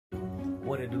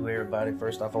What it do, everybody?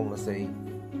 First off, I want to say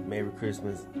Merry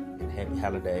Christmas and Happy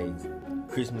Holidays.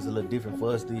 Christmas is a little different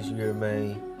for us this year,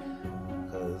 man,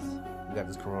 because we got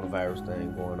this coronavirus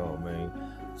thing going on, man.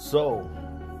 So,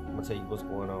 I'm going to tell you what's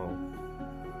going on.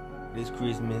 This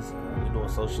Christmas, we're doing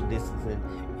social distancing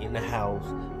in the house.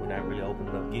 We're not really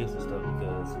opening up gifts and stuff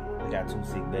because we got 2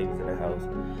 sick babies in the house.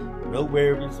 No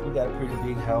worries, we got a pretty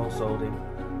big house, so they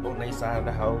on their side of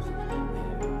the house,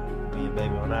 and me and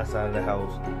baby on our side of the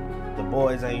house. The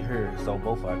boys ain't here, so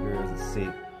both our girls are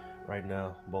sick right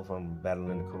now. Both of them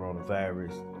battling the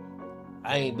coronavirus.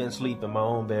 I ain't been sleeping in my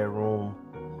own bedroom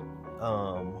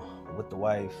with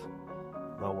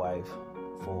my wife,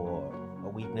 for a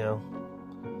week now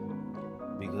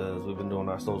because we've been doing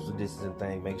our social distancing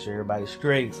thing, make sure everybody's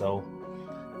straight. So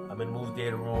I've been moved to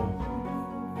the room.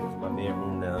 It's my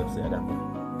bedroom now. See, I got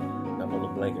my little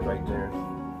blanket right there.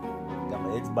 Got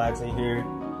my Xbox in here,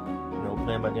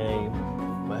 playing my game.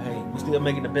 But hey, we still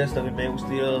making the best of it, man. We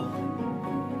still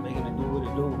making it do what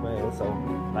it do, man. So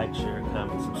like, share,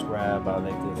 comment, subscribe, all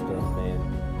that good stuff, man.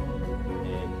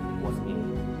 And once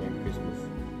again, Merry Christmas,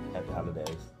 Happy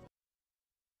Holidays.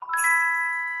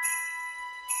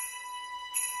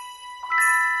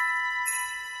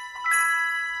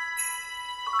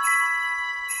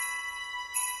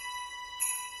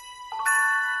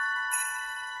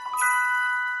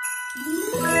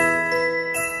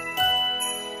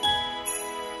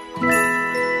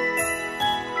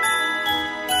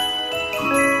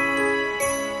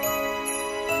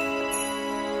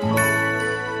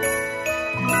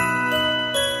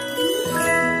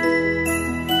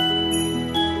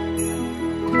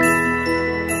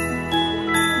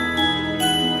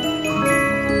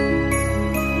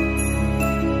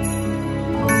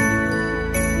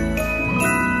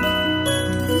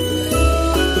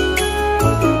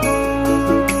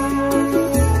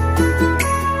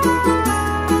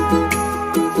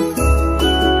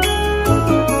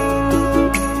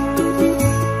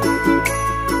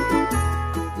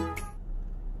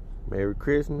 Merry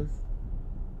Christmas,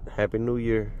 Happy New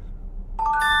Year.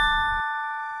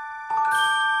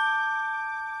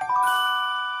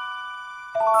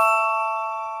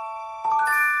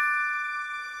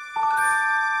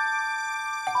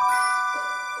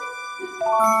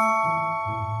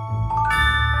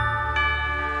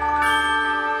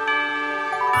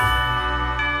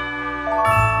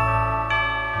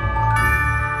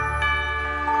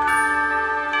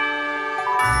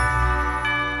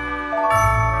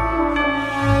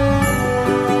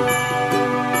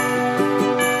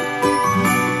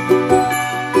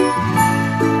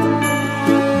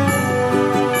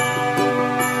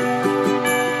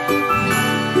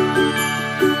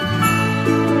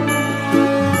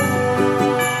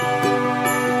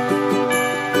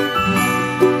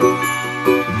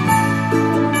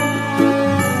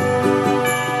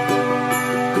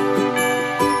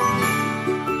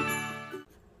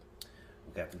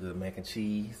 Got the good mac and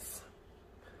cheese.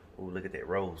 Ooh, look at that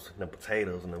roast, them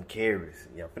potatoes and them carrots.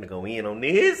 Y'all finna go in on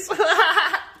this.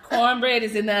 Cornbread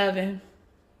is in the oven.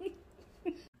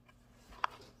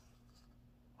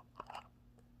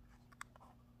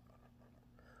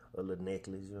 A little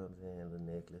necklace, you know what I'm saying? A little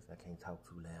necklace. I can't talk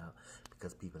too loud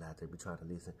because people out there be trying to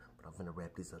listen, but I'm finna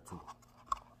wrap this up too.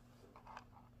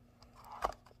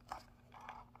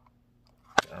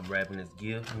 I'm wrapping this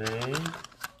gift, man.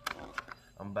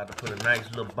 I'm about to put a nice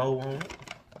little bow on it.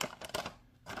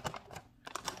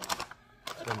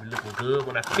 It's gonna be looking good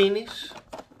when I finish.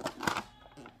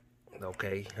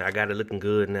 Okay, I got it looking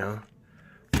good now.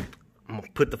 I'm gonna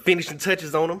put the finishing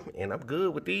touches on them, and I'm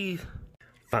good with these.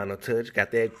 Final touch,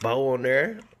 got that bow on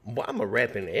there. Boy, I'm a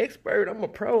wrapping expert. I'm a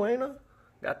pro, ain't I?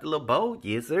 Got the little bow,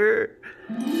 yes sir.